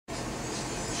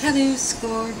Hello,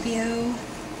 Scorpio.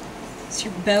 It's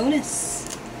your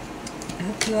bonus. I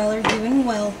hope you all are doing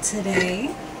well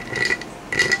today.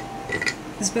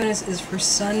 This bonus is for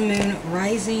Sun, Moon,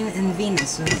 Rising, and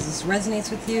Venus. So if this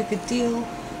resonates with you, good deal.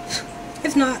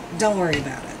 If not, don't worry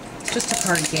about it. It's just a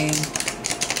card game.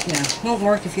 You know, won't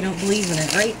work if you don't believe in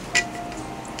it, right?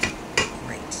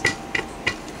 Right.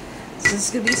 So this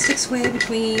is going to be a six-way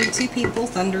between two people,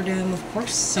 Thunderdome, of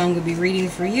course. So I'm going to be reading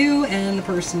for you and the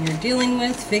person you're dealing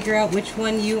with. Figure out which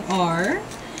one you are,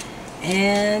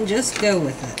 and just go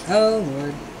with it. Oh,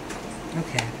 Lord.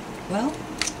 Okay. Well,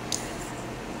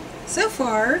 so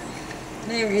far,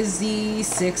 there is the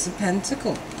Six of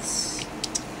Pentacles.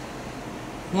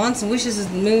 Wants and wishes is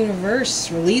the Moon reverse.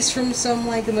 Release from some,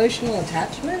 like, emotional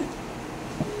attachment.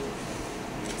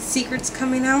 Secrets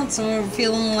coming out. Some are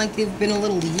feeling like they've been a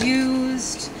little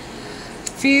used.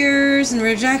 Fears and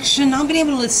rejection. Not being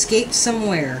able to escape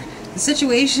somewhere. The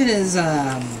situation is,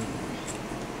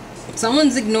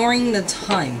 someone's ignoring the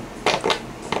time.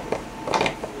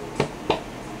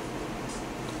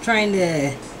 Trying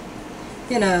to,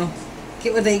 you know,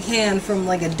 get what they can from,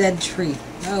 like, a dead tree.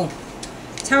 Oh.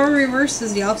 Tower reverse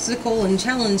is the obstacle and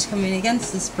challenge coming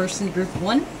against this person, group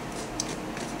 1.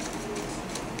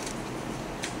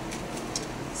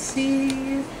 Let's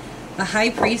see. The High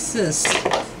Priestess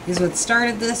is what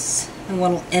started this and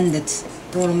what will end it.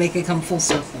 Or what will make it come full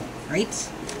circle, right?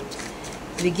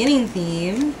 The beginning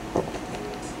theme,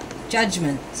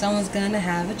 judgment. Someone's gonna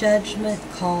have a judgment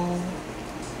call.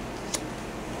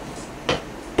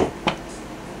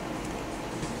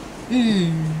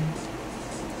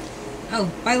 Oh,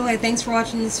 by the way, thanks for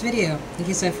watching this video. In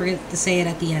case I forget to say it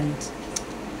at the end.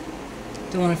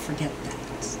 Don't want to forget that.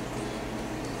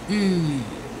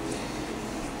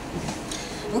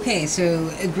 Okay, so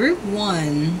group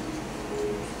 1.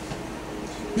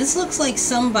 This looks like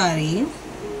somebody.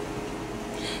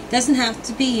 Doesn't have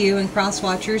to be you, and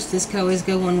cross-watchers, this could always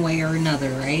go one way or another,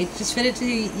 right? Just fit it to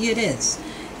you, it is.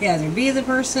 Yeah, either be the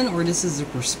person, or this is the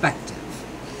perspective.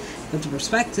 But the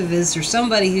perspective is there's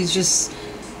somebody who's just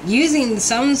using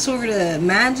some sort of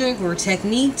magic or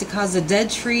technique to cause a dead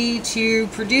tree to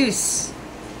produce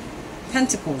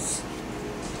pentacles.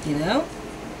 You know?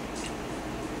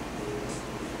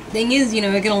 Thing is, you know,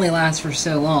 it can only last for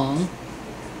so long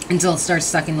until it starts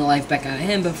sucking the life back out of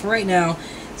him. But for right now,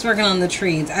 it's working on the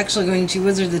tree. It's actually going to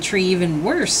wizard the tree even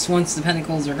worse once the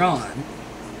pentacles are gone.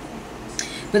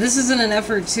 But this isn't an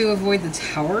effort to avoid the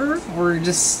tower or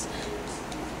just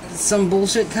some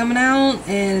bullshit coming out,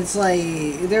 and it's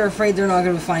like they're afraid they're not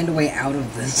going to find a way out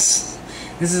of this.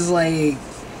 This is like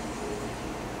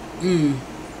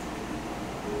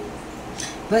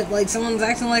but like someone's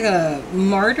acting like a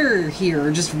martyr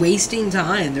here, just wasting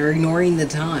time. They're ignoring the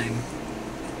time,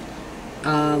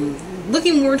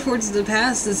 looking more towards the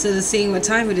past instead of seeing what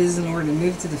time it is in order to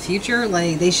move to the future.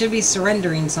 Like they should be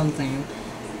surrendering something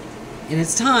and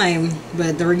it's time,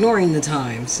 but they're ignoring the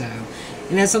time. So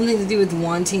it has something to do with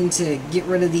wanting to get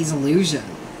rid of these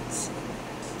illusions.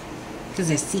 Because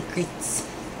they're secrets,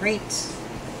 right?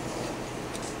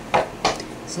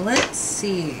 So let's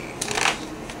see.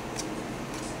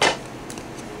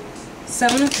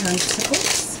 7 of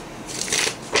Pentacles.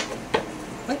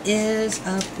 What is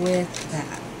up with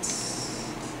that?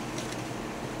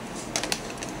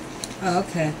 Oh,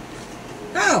 okay.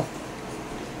 Oh!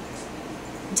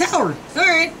 Tower!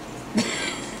 Alright.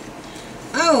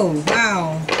 Oh,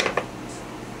 wow.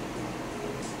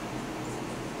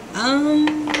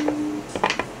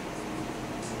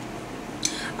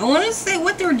 I want to say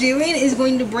what they're doing is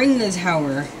going to bring the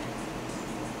tower.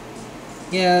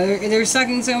 Yeah, they're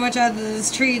sucking so much out of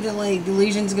this tree that, like, the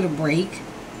illusion's gonna break.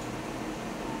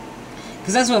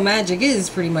 Because that's what magic is,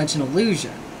 pretty much an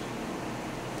illusion.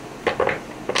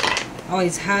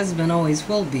 Always has been, always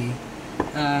will be.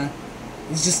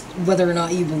 It's just whether or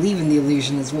not you believe in the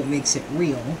illusion is what makes it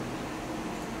real.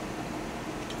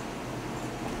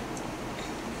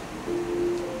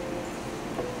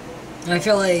 And I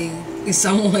feel like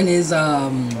someone is,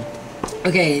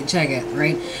 okay, check it,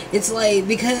 right? It's like,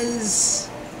 because,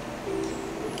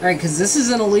 alright, because this is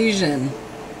an illusion,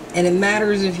 and it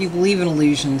matters if you believe in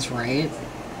illusions, right?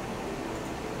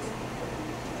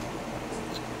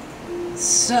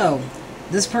 So,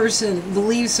 this person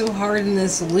believes so hard in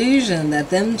this illusion that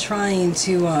them trying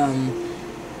to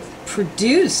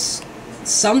produce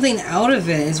something out of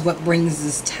it is what brings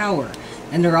this tower.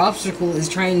 And their obstacle is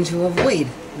trying to avoid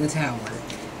the tower.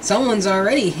 Someone's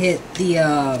already hit the,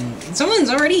 someone's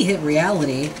already hit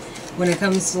reality when it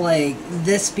comes to, like,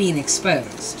 this being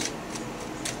exposed.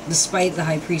 Despite the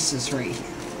High Priestess right here.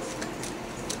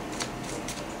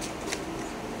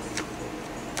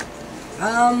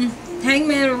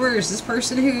 Hangman reverse. This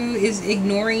person who is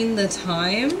ignoring the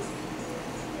time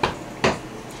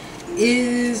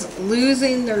is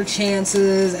losing their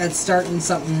chances at starting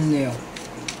something new.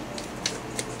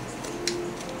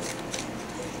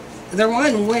 Their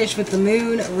one wish with the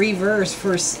moon reverse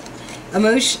for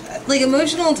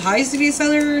emotional ties to be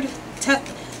severed.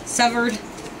 Severed.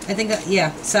 I think that,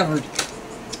 yeah, severed.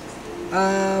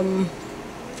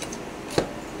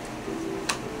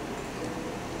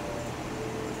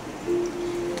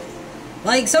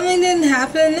 Like something didn't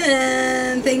happen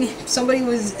and somebody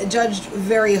was judged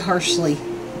very harshly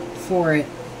for it.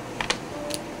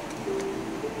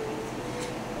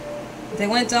 They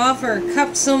went to offer a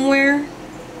cup somewhere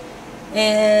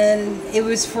and it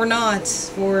was for naught,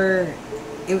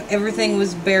 everything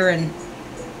was barren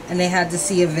and they had to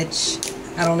see a bitch.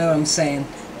 I don't know what I'm saying,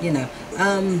 you know.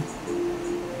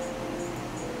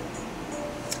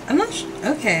 I'm not sure.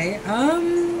 Okay,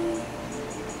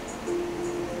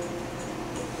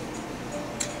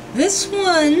 this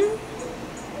one,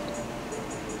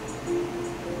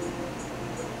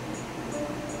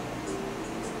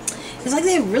 it's like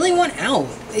they really want out,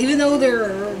 even though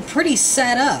they're pretty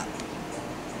set up.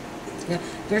 Yeah,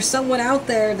 there's someone out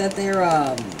there that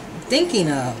they're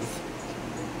thinking of,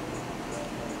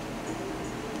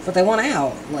 but they want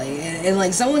out. Like, and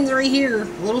like someone's right here, a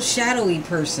little shadowy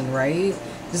person, right?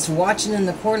 Just watching in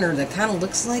the corner that kind of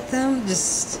looks like them,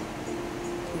 just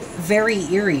very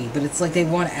eerie, but it's like they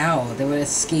want out. They want to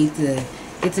escape to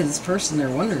get to this person they're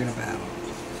wondering about.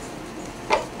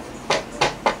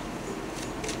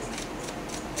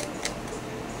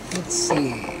 Let's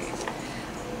see.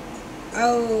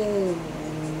 Oh.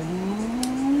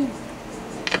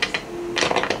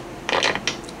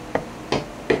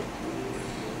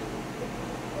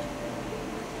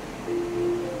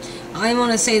 I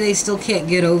want to say they still can't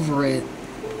get over it.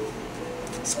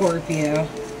 Scorpio.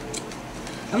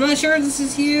 I'm not sure if this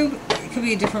is you. It could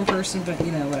be a different person, but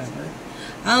you know, whatever.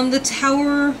 The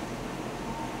Tower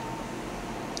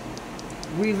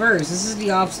reverse. This is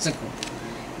the obstacle.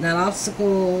 And that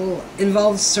obstacle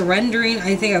involves surrendering,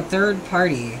 I think, a third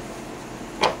party.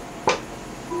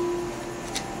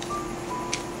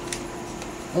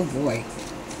 Oh boy.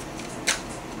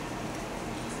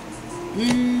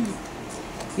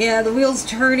 Yeah, the wheel's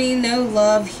turning. No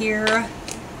love here.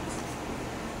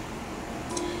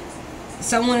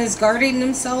 Someone is guarding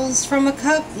themselves from a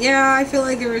cup? Yeah, I feel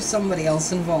like there is somebody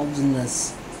else involved in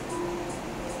this.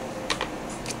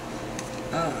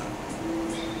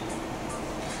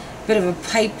 Bit of a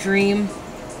pipe dream.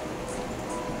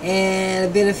 And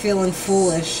a bit of feeling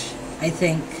foolish, I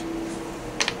think.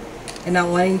 And not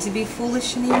wanting to be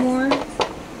foolish anymore.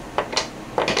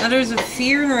 Now there's a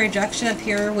fear and a rejection up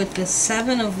here with the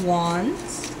Seven of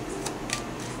Wands.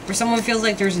 Where someone feels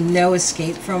like there's no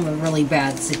escape from a really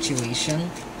bad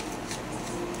situation.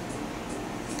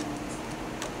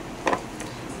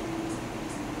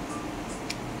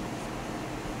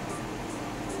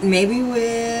 Maybe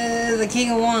with the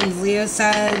King of Wands, Leo,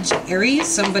 Sag, Aries,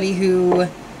 somebody who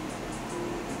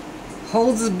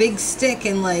holds a big stick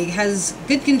and like has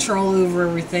good control over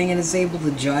everything and is able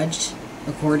to judge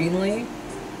accordingly.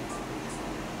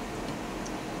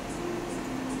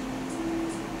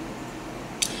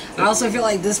 I also feel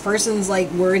like this person's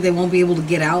like worried they won't be able to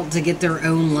get out to get their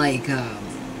own like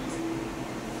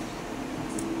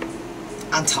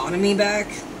autonomy back,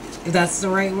 if that's the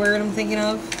right word I'm thinking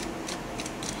of.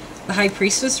 The High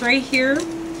Priestess right here,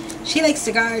 she likes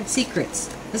to guard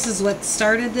secrets. This is what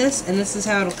started this, and this is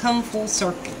how it'll come full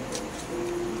circle.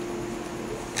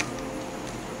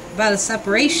 About a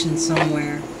separation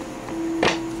somewhere.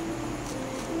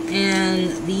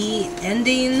 And the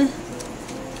ending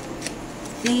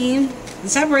theme, the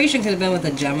separation could have been with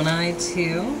a Gemini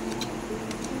too.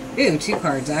 Ooh, 2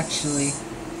 cards actually.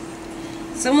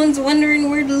 Someone's wondering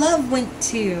where love went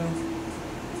to.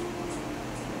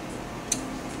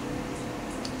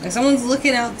 Like someone's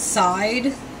looking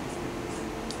outside.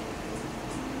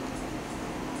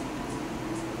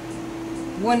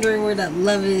 Wondering where that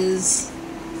love is.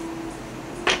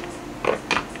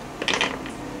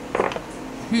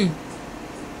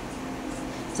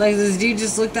 It's like this dude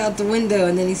just looked out the window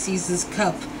and then he sees this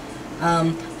cup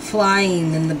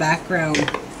flying in the background.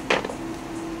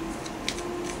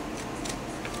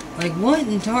 Like, what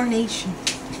in tarnation?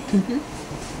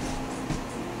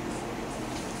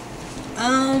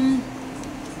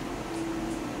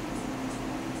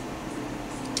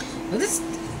 But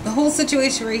the whole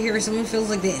situation right here, someone feels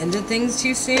like they ended things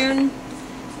too soon.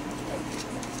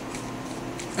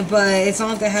 But it's not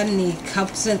like they had any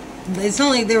cups in, it's not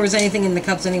like there was anything in the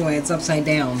cups anyway, it's upside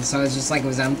down, so it's just like it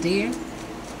was empty.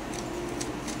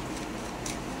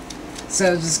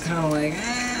 So just kind of like,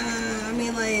 I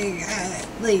mean,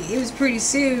 like it was pretty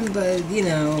soon, but you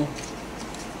know,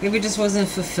 maybe it just wasn't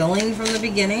fulfilling from the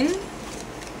beginning.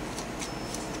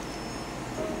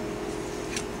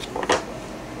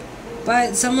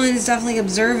 But someone is definitely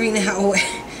observing how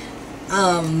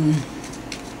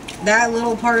that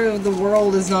little part of the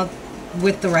world is not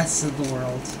with the rest of the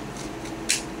world.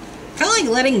 Kind of like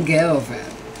letting go of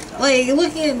it. Like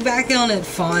looking back on it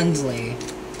fondly.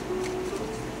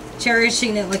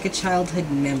 Cherishing it like a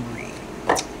childhood memory.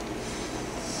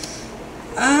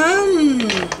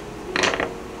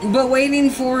 But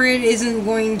waiting for it isn't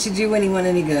going to do anyone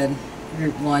any good.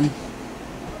 Group 1.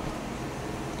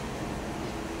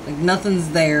 Like, nothing's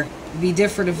there. It'd be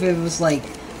different if it was, like,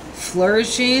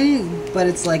 flourishing, but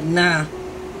it's like, nah,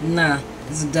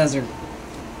 it's a desert.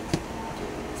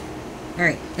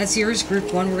 Alright, that's yours,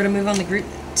 Group 1. We're gonna move on to Group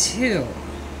 2.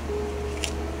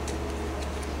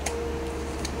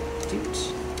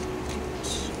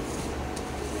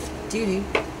 Doo-doo.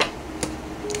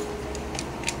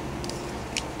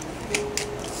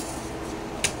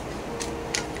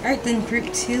 Alright, then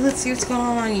Group 2, let's see what's going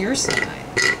on your side.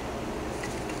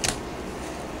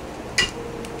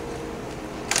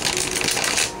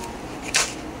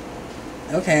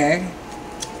 Okay.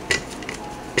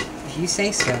 If you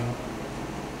say so.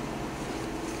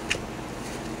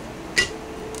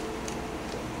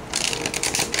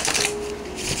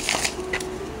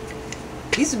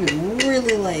 These would be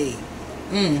really like,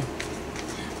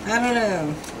 I don't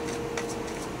know.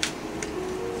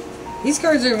 These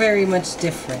cards are very much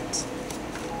different.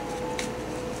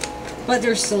 But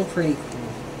they're still pretty cool.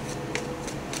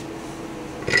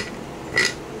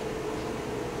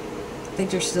 I think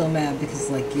they're still mad because,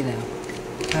 like, you know,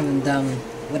 haven't done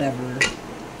whatever.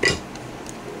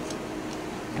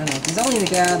 I don't know, he's only gonna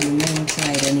get out of the moon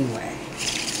tonight anyway.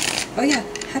 Oh yeah,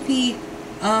 happy,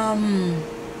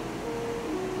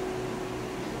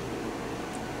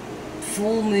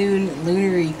 full moon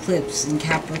lunar eclipse in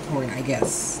Capricorn, I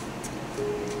guess.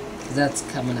 That's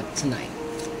coming up tonight.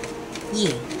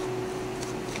 Yeah.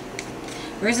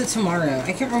 Or is it tomorrow?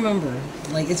 I can't remember.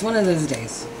 Like, it's one of those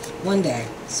days. One day.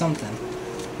 Something.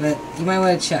 But you might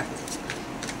want to check.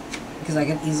 Because I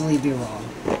could easily be wrong.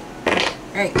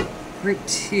 Alright. Group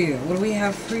 2. What do we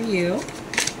have for you?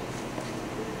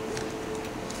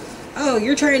 Oh,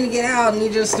 you're trying to get out and you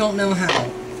just don't know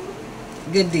how.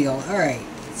 Good deal. Alright.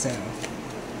 So.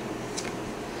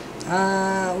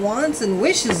 Wants and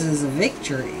wishes is a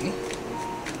victory.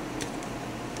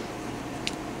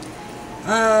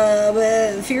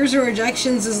 But fears and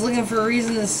rejections is looking for a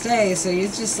reason to stay, so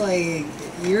it's just like,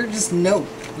 you're just nope.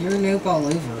 You're nope all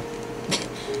over.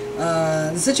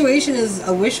 The situation is,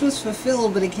 a wish was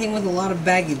fulfilled, but it came with a lot of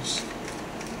baggage.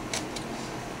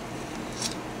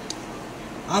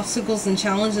 Obstacles and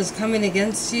challenges coming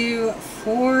against you.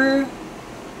 4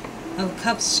 of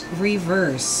Cups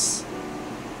reverse.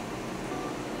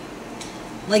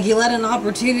 Like, you let an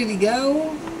opportunity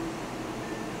go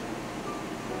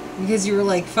because you were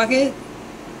like, fuck it,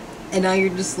 and now you're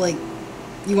just like,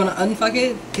 you want to unfuck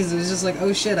it because it was just like,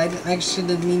 oh shit, I actually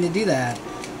didn't mean to do that.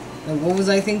 Like, what was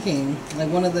I thinking? Like,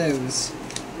 one of those.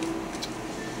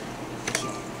 Okay.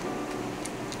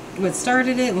 What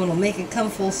started it, what will make it come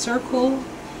full circle.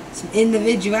 Some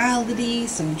individuality,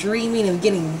 some dreaming of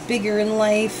getting bigger in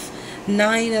life.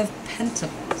 9 of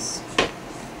Pentacles.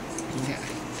 Okay.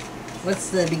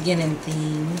 What's the beginning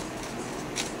theme?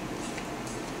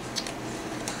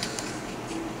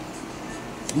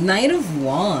 Knight of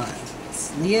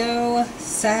Wands. Leo,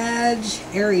 Sag,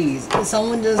 Aries.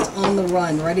 Someone just on the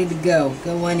run, ready to go.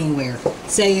 Go anywhere.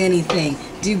 Say anything.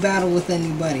 Do battle with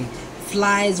anybody.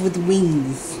 Flies with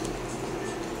wings.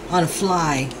 On a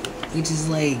fly. Which is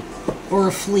like... Or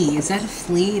a flea. Is that a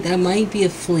flea? That might be a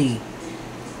flea.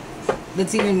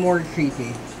 That's even more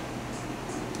creepy.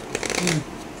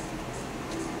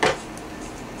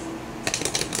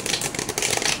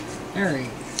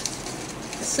 Alright.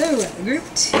 So, Group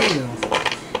 2.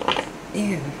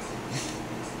 Ew.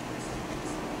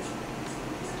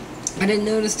 I didn't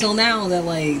notice till now that,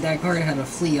 like, that card had a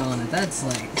flea on it. That's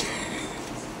like...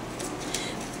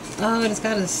 Oh, and it's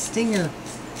got a stinger.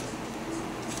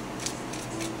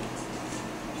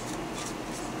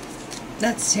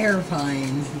 That's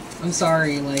terrifying. I'm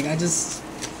sorry, like, I just...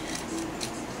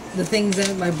 The things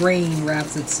that my brain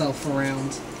wraps itself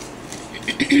around.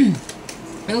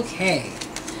 Okay.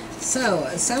 So,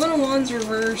 7 of Wands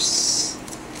reverse.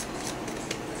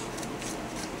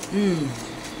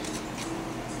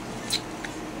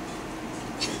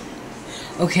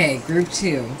 Okay, Group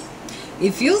 2.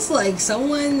 It feels like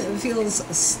someone feels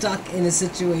stuck in a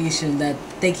situation that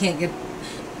they can't get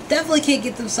definitely can't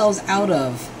get themselves out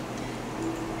of.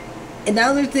 And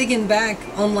now they're thinking back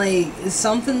on, like,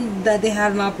 something that they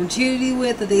had an opportunity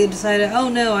with that they decided, oh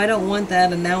no, I don't want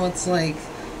that, and now it's like,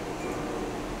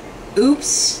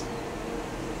 oops,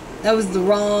 that was the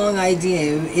wrong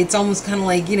idea. It's almost kind of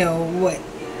like, you know,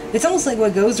 it's almost like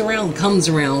what goes around comes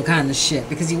around kind of shit,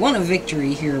 because you want a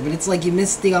victory here, but it's like you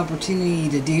missed the opportunity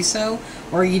to do so,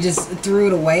 or you just threw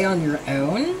it away on your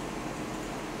own.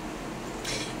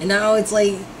 And now it's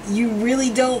like, you really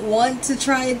don't want to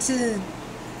try to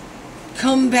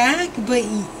come back, but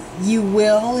you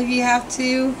will if you have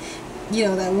to. You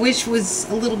know, that wish was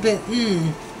a little bit,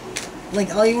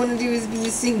 like all you want to do is be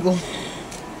single.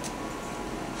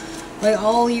 Like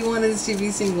all you want is to be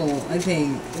single, I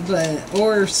think. But,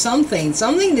 or something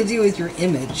to do with your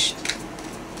image.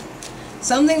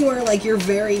 Something where, like, you're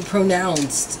very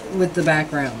pronounced with the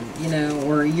background, you know,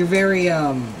 or you're very,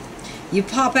 you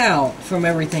pop out from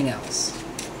everything else.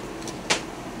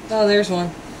 Oh, there's one.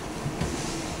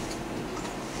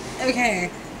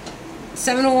 Okay,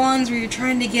 7 of Wands, where you're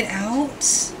trying to get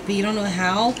out, but you don't know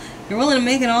how. You're willing to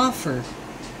make an offer,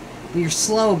 but you're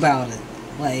slow about it.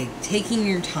 Like, taking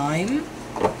your time.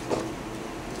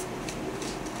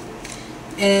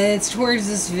 And it's towards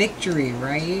this victory,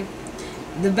 right?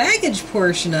 The baggage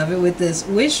portion of it with this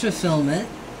wish fulfillment.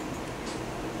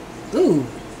 Ooh.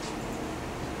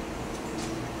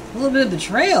 A little bit of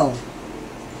betrayal.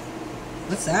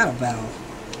 What's that about?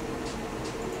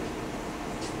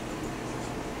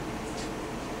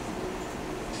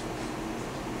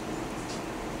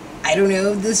 I don't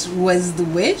know if this was the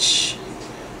wish,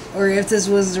 or if this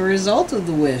was the result of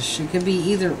the wish. It could be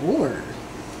either or.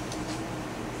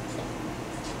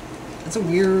 That's a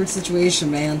weird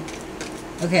situation, man.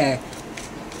 Okay.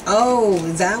 Oh,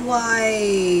 is that why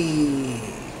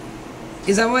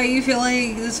you feel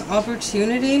like this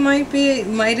opportunity might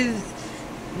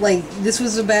have, like, this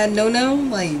was a bad no-no?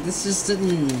 Like, this just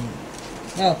didn't...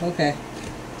 Oh, okay.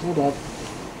 Hold up.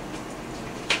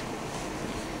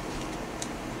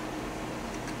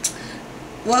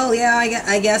 Well, yeah,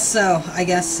 I guess so. I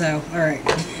guess so. Alright.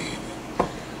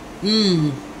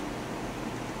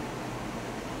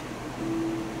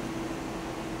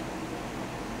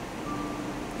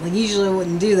 Like, usually I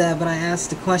wouldn't do that, but I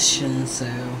asked a question, so...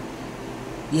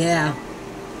 Yeah.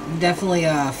 Definitely,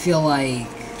 feel like...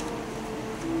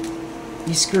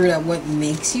 you screwed up what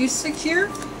makes you secure,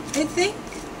 I think.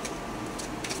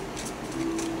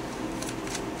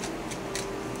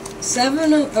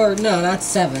 7 of... or, no, not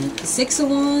 7. 6 of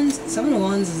Wands. 7 of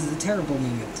Wands is a terrible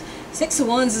moment. 6 of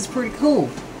Wands is pretty cool.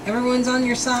 Everyone's on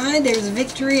your side. There's a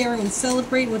victory. Everyone's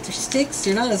celebrating with their sticks.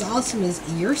 They're not as awesome as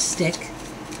your stick.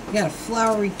 You got a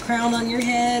flowery crown on your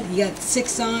head. You got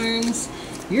 6 arms.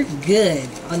 You're good.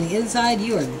 On the inside,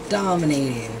 you are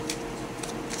dominating.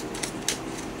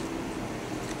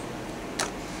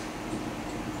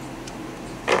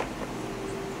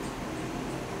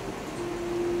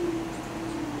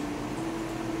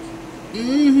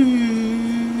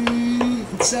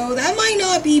 So that might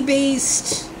not be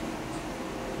based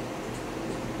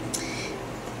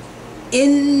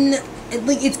in,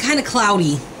 like, it's kind of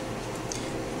cloudy.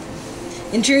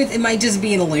 In truth, it might just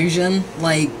be an illusion,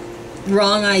 like,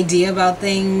 wrong idea about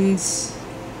things.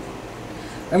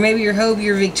 Or maybe you hope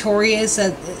you're victorious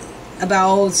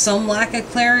about some lack of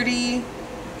clarity.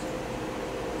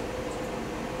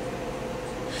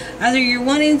 Either you're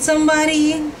wanting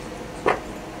somebody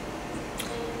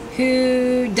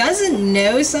who doesn't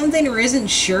know something or isn't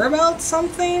sure about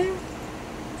something.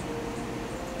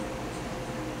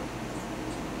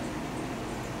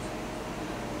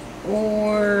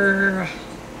 Or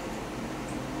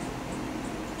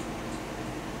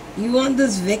you want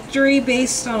this victory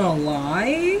based on a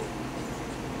lie?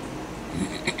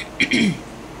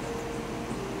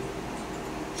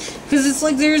 Because it's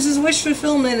like there's this wish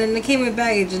fulfillment and it came with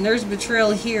baggage, and there's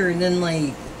betrayal here, and then,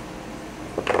 like,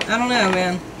 I don't know,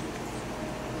 man.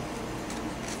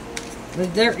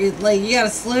 But like, you got a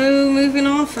slow moving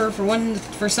offer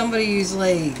for somebody who's,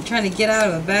 like, trying to get out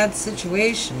of a bad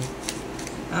situation.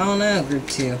 I don't know, group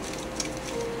 2.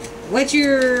 What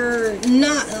you're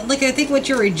not, like, I think what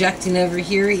you're rejecting over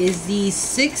here is the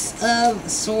 6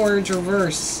 of Swords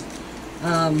reverse.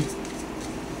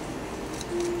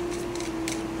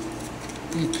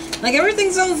 Like,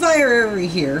 everything's on fire over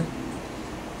here.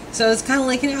 So it's kind of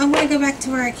like, you know, I want to go back to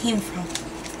where I came from.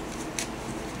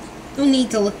 No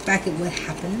need to look back at what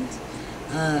happened.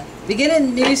 Begin a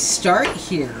new start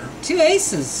here. 2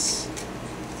 aces.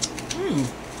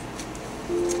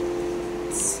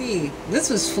 Let's see. This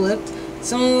was flipped.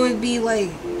 Someone would be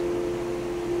like...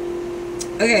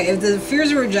 Okay, if the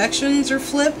fears and rejections are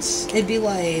flipped, it'd be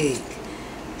like...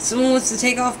 Someone wants to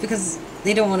take off because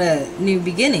they don't want a new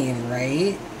beginning,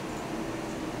 right?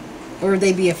 Or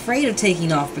they'd be afraid of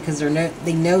taking off because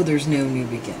they know there's no new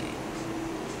beginning.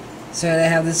 So they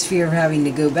have this fear of having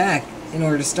to go back in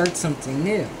order to start something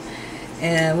new.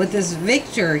 And with this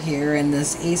Victor here and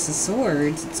this Ace of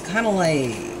Swords, it's kind of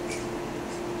like...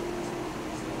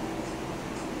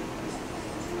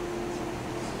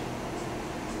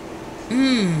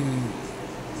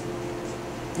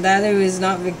 That who is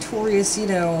not victorious, you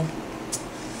know,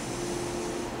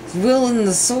 is wielding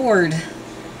the sword.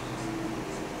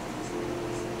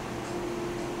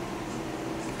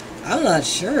 I'm not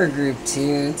sure, Group 2.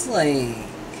 It's like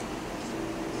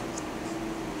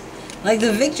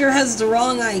the Victor has the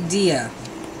wrong idea.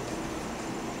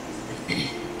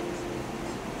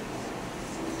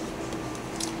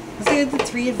 Let's get the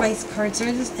 3 advice cards,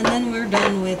 and then we're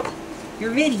done with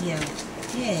your video.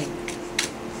 Yay.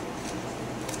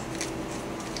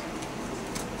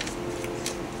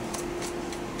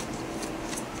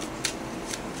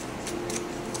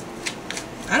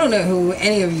 I don't know who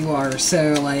any of you are,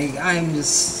 so, like, I'm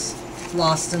just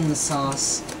lost in the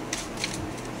sauce.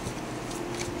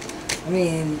 I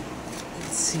mean,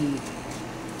 let's see.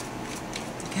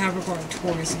 Capricorn,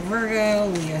 Taurus, Virgo,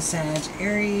 Leo, Sag,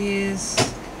 Aries.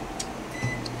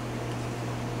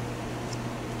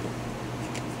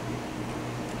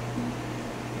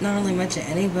 Not really much of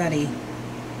anybody.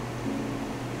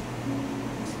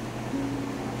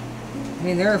 I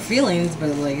mean, there are feelings,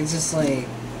 but, like, it's just, like...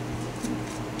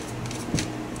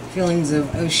 feelings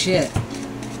of, oh shit.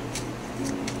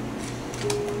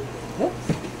 Whoop.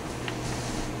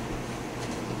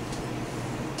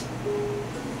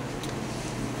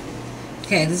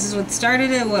 Okay, this is what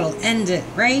started it, what'll end it,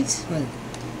 right?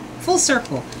 Full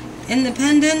circle.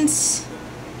 Independence,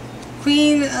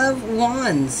 Queen of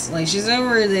Wands. Like, she's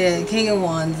over the King of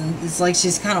Wands, and it's like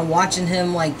she's kind of watching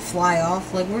him, like, fly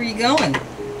off. Like, where are you going?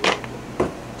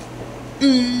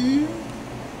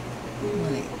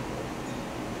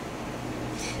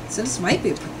 So this might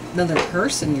be another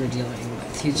person you're dealing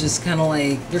with. Who's just kind of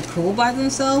like, they're cool by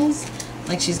themselves.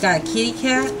 Like she's got a kitty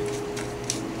cat.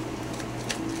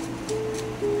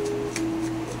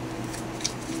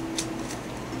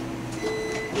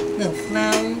 Little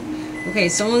flower. Okay,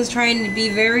 someone's trying to be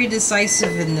very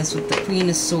decisive in this with the Queen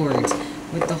of Swords.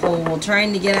 With the whole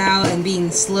trying to get out and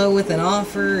being slow with an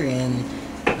offer and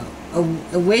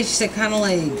a wish that kind of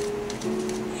like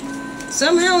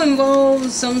somehow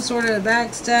involves some sort of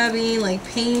backstabbing, like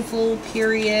painful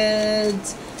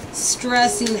periods,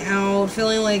 stressing out,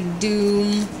 feeling like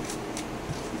doom,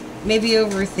 maybe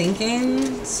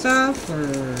overthinking stuff,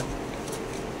 or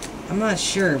I'm not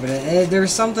sure, but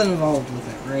there's something involved with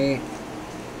it, right?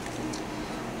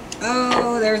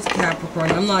 Oh, there's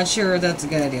Capricorn. I'm not sure if that's a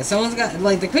good idea. Someone's got,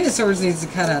 like, the Queen of Swords needs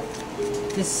to cut up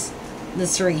this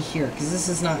right here, because this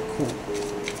is not cool.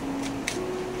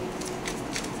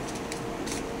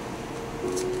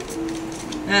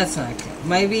 That's not good.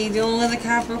 Might be dealing with a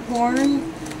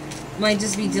Capricorn. Might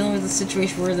just be dealing with a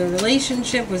situation where the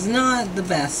relationship was not the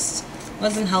best.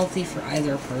 Wasn't healthy for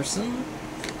either person.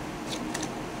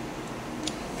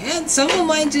 And someone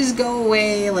might just go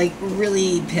away, like,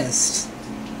 really pissed.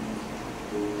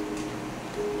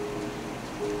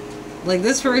 Like,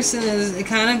 this person is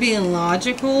kind of being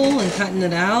logical and cutting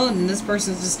it out, and this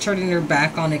person's just turning their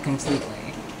back on it completely.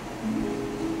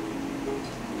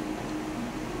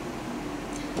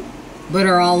 But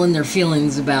are all in their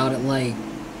feelings about it, like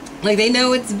they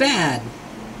know it's bad.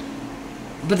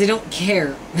 But they don't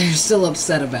care. They're still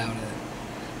upset about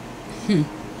it.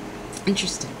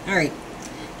 Interesting. Alright.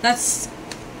 That's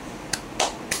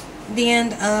the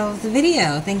end of the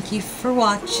video. Thank you for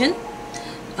watching.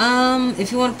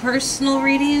 If you want a personal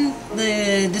reading,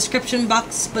 the description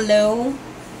box below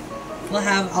will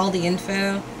have all the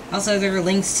info. Also, there are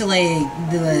links to, like,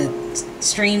 the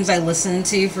streams I listen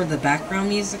to for the background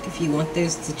music if you want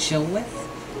those to chill with,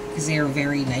 because they are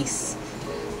very nice.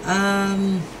 I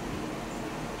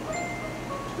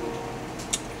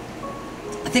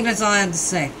think that's all I have to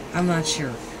say. I'm not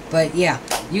sure. But, yeah,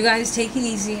 you guys take it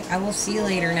easy. I will see you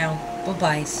later now.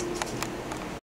 Bye-bye.